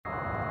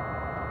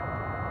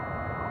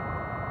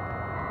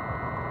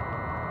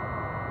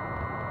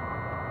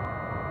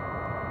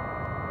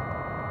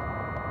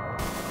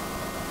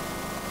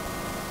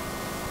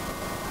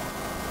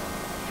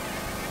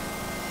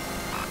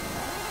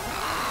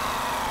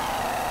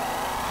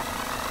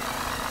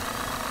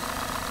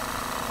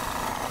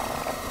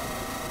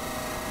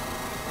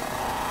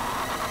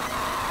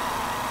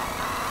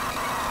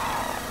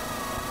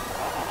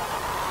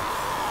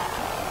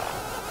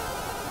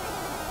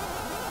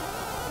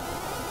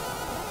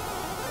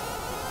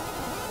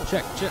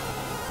Check, check.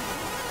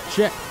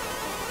 Check.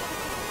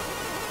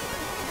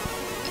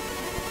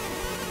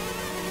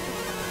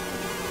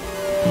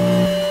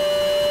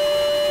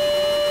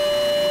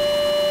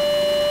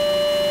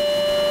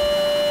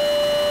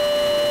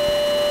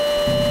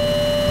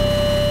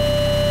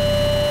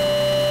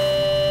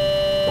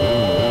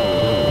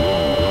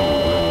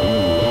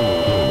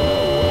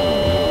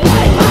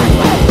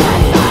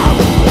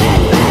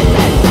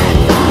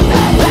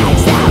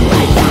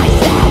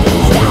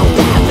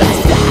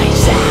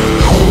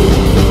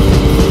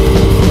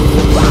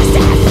 Wow.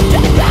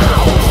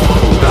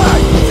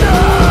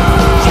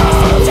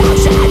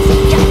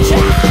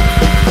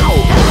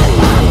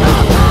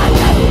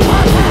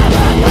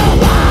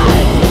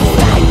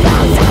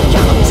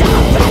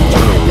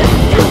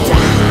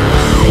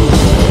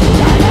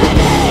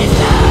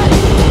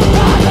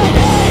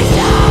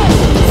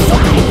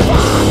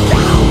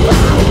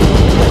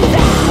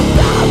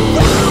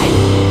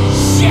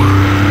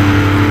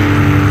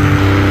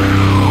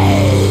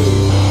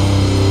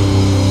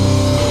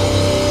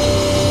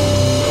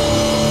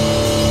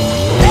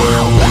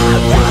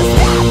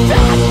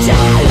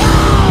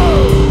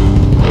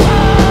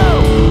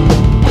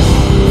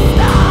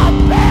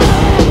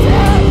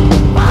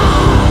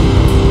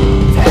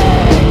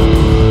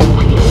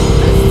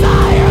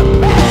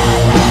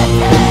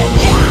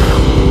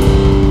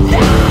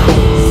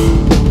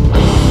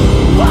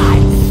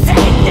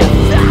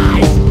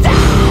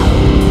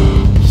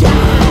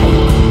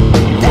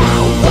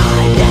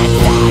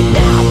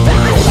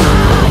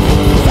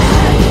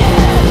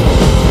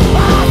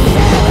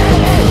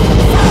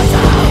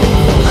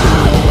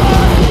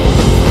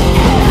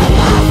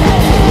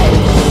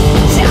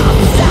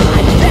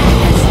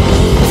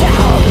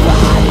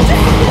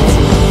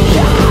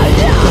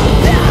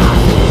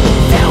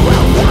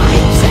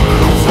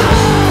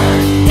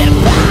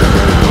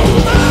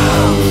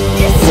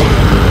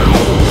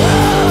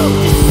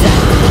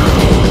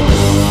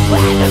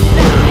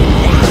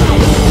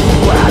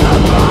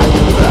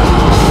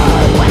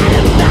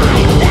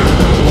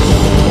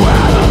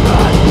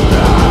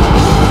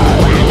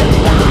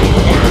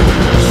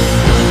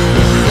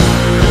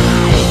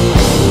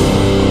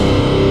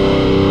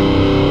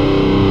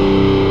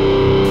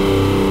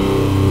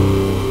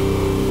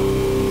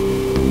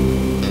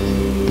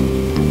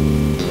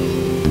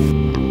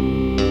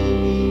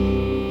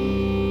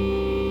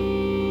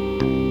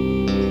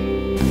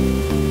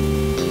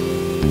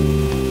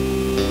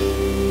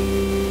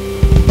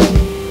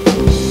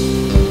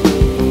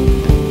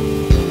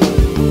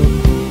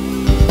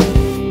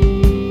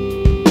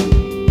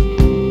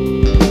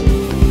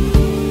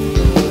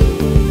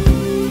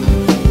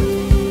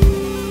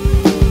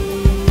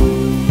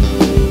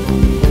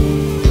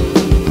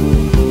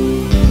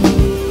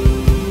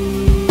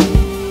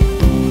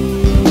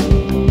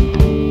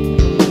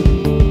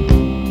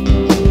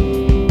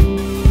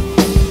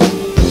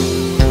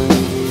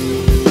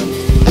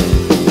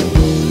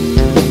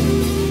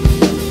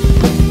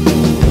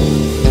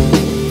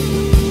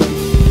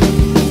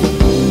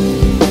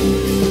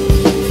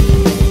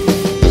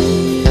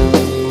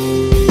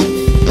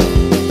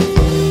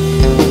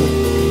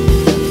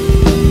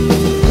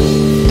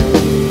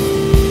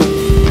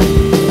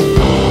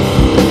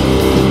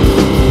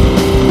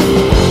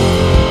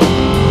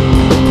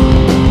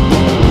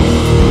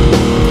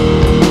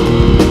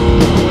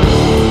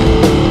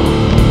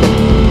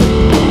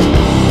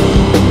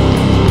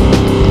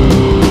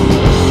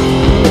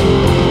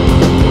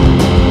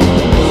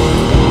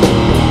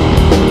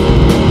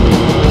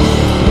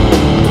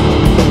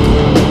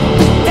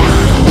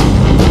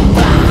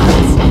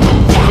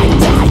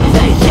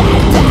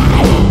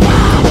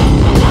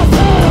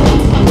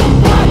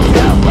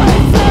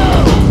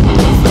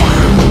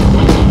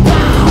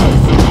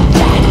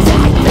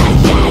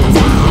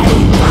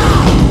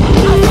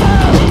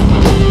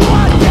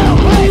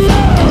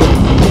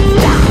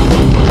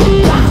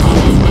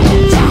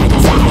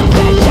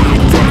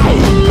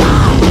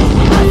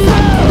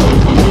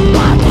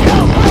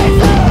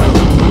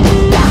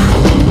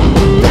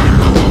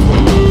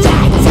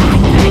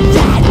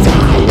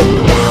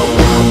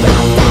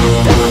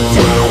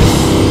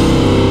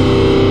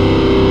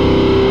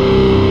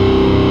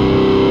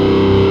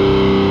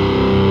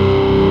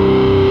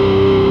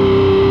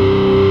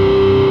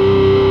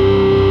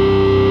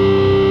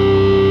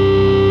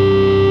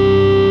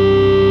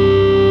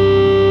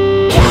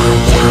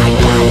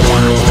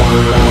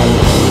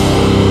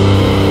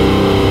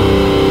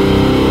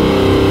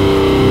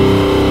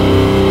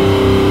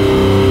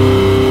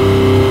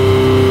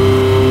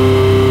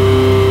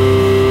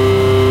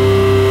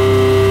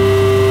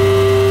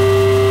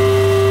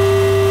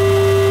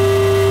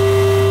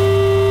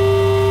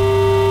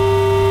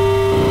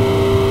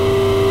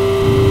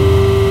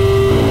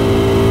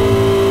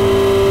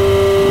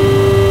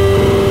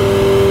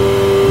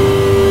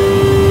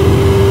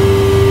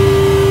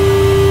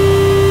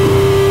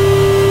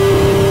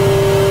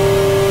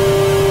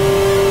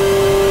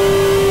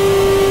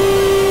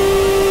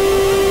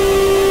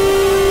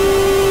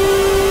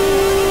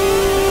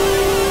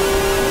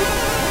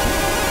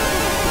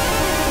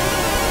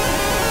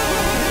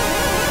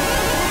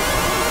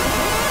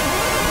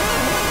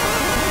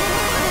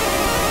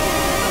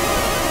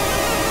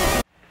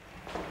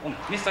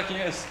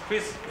 Yes,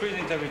 please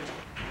interview.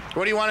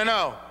 What do you want to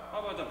know?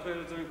 How about the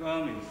Puerto Rico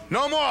army?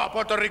 No more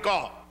Puerto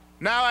Rico.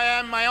 Now I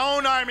am my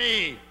own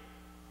army.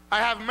 I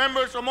have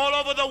members from all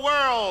over the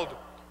world.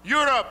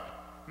 Europe,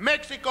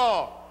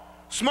 Mexico,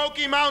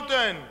 Smoky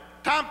Mountain,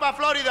 Tampa,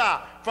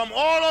 Florida, from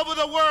all over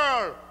the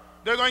world.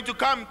 They're going to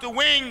come to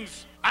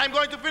Wings. I'm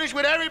going to finish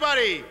with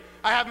everybody.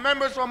 I have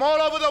members from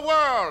all over the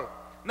world,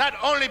 not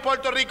only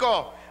Puerto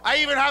Rico. I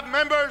even have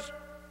members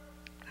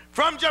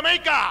from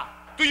Jamaica.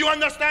 Do you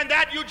understand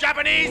that, you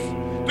Japanese?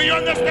 Do you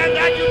understand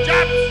that, you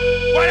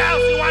Japs? What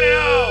else you want to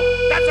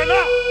know? That's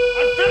enough.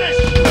 I'm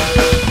finished.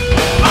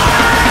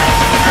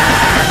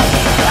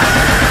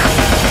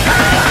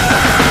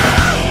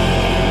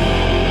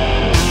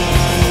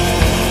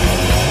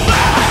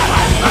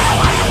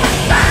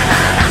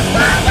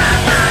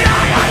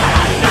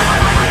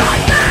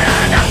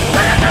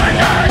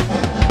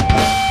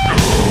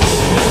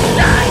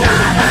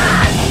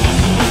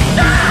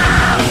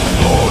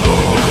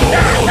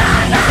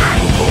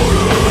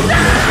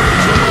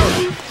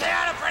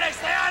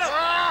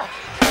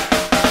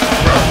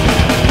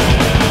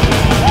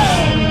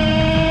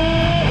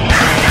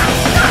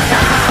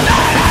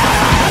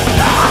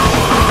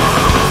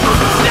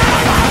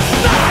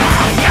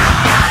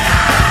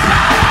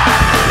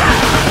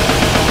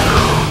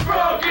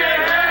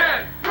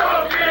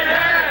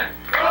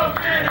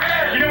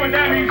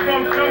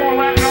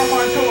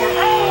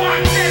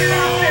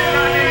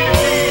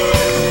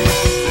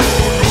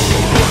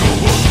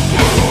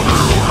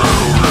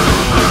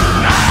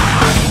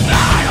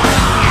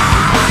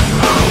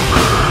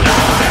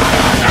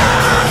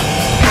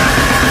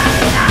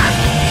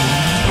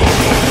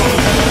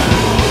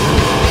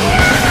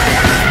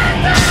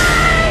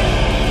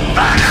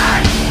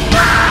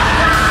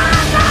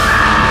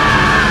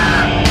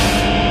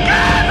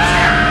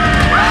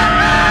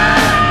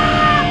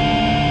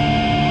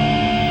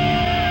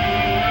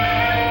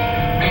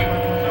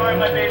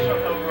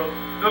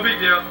 No big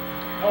deal.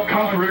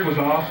 Kungfu Rick was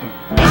awesome.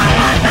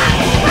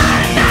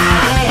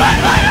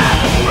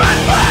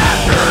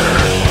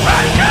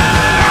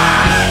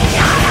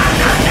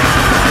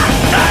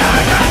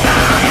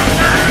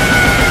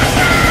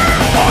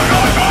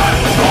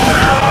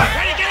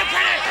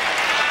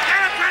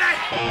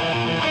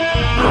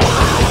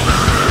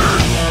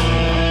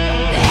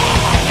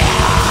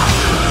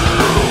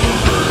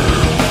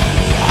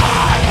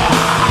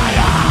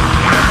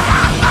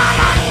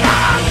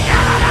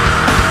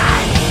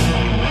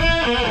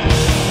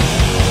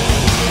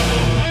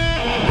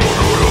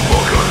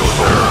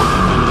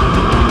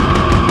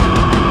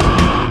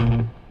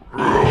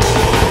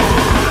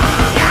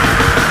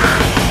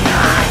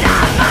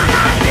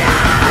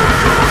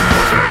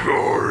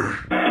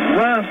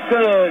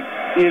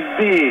 Is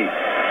big.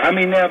 I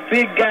mean, there are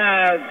big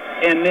guys,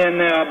 and then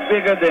there are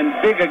bigger than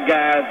bigger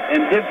guys.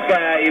 And this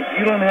guy, if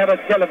you don't have a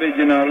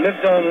television or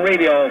listen on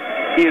radio,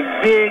 is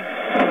big.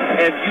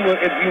 If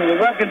you were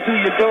walking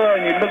through your door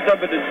and you looked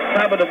up at the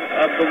top of the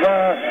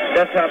wall,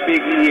 that's how big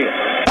he is.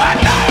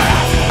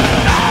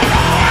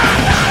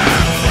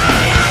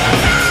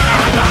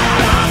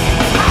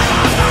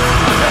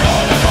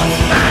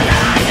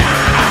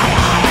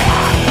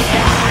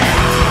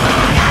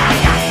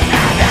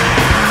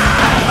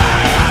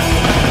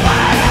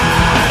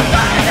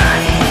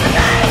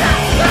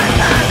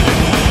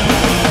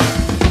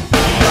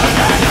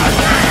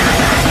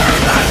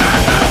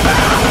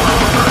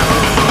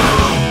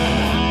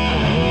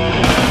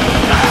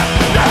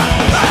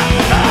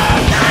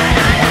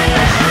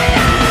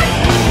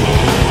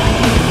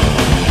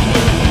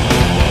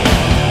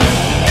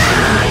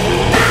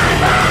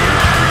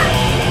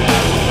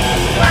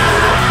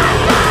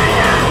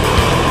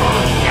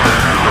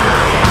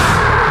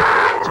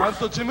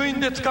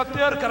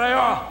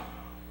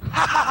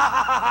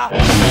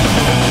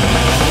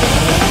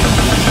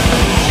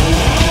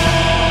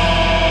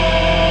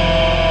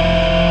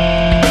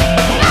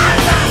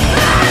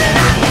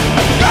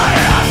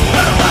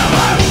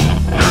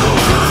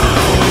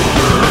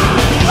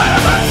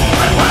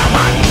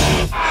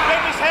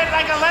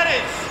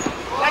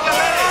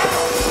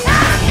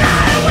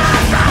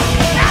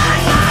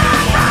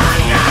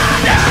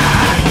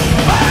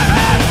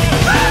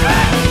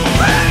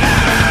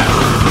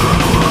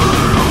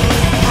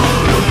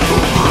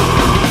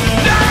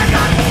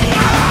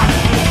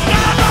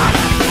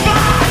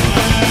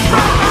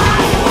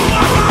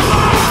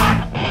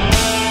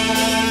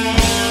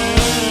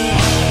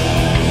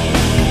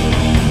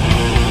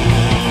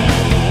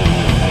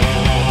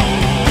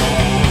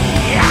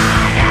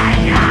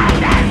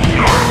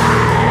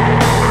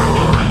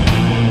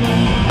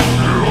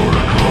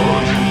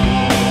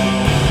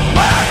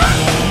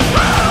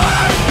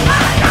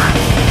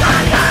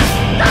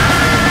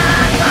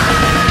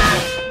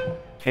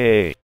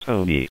 Hey,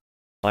 Tony.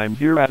 I'm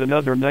here at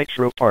another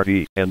Nitro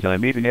party, and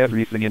I'm eating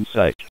everything in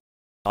sight.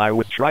 I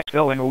would try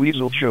telling a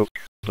weasel joke,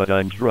 but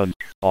I'm drunk,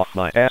 off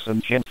my ass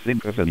and can't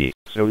think of any,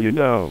 so you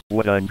know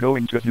what I'm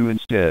going to do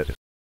instead.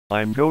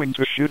 I'm going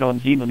to shoot on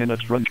Heenan in a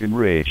drunken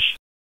rage.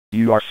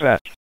 You are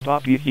fat,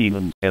 Bobby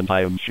Heenan, and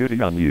I am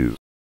shooting on you.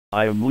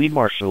 I am Lee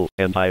Marshall,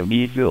 and I am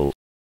evil.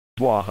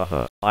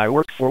 Wahaha, I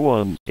work for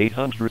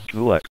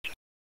 1-800-COLLECT.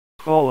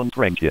 Call and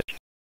prank it.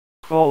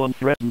 Call and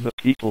threaten the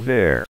people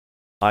there.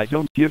 I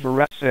don't give a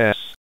rat's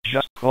ass,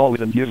 just call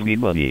it and give me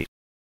money.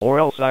 Or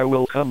else I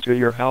will come to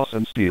your house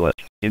and steal it.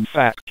 In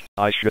fact,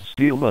 I should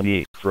steal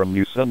money from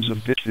you sons of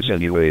bitches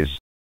anyways.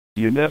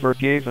 You never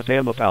gave a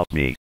damn about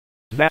me.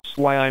 That's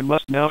why I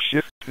must now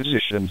shift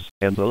positions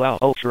and allow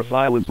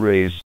ultraviolet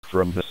rays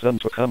from the sun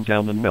to come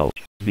down and melt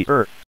the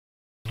earth.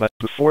 But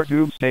before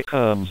doomsday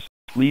comes,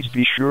 please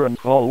be sure and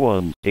call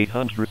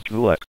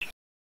 1-800-COLLECT.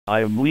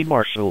 I am Lee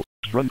Marshall,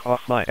 drunk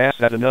off my ass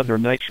at another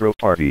nitro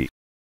party.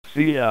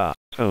 See ya,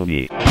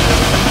 Tony.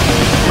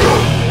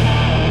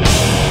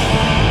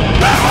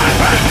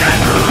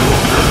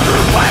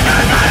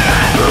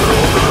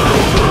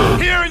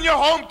 Here in your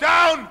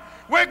hometown,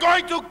 we're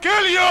going to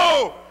kill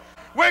you!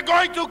 We're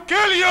going to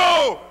kill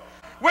you!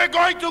 We're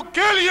going to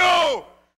kill you!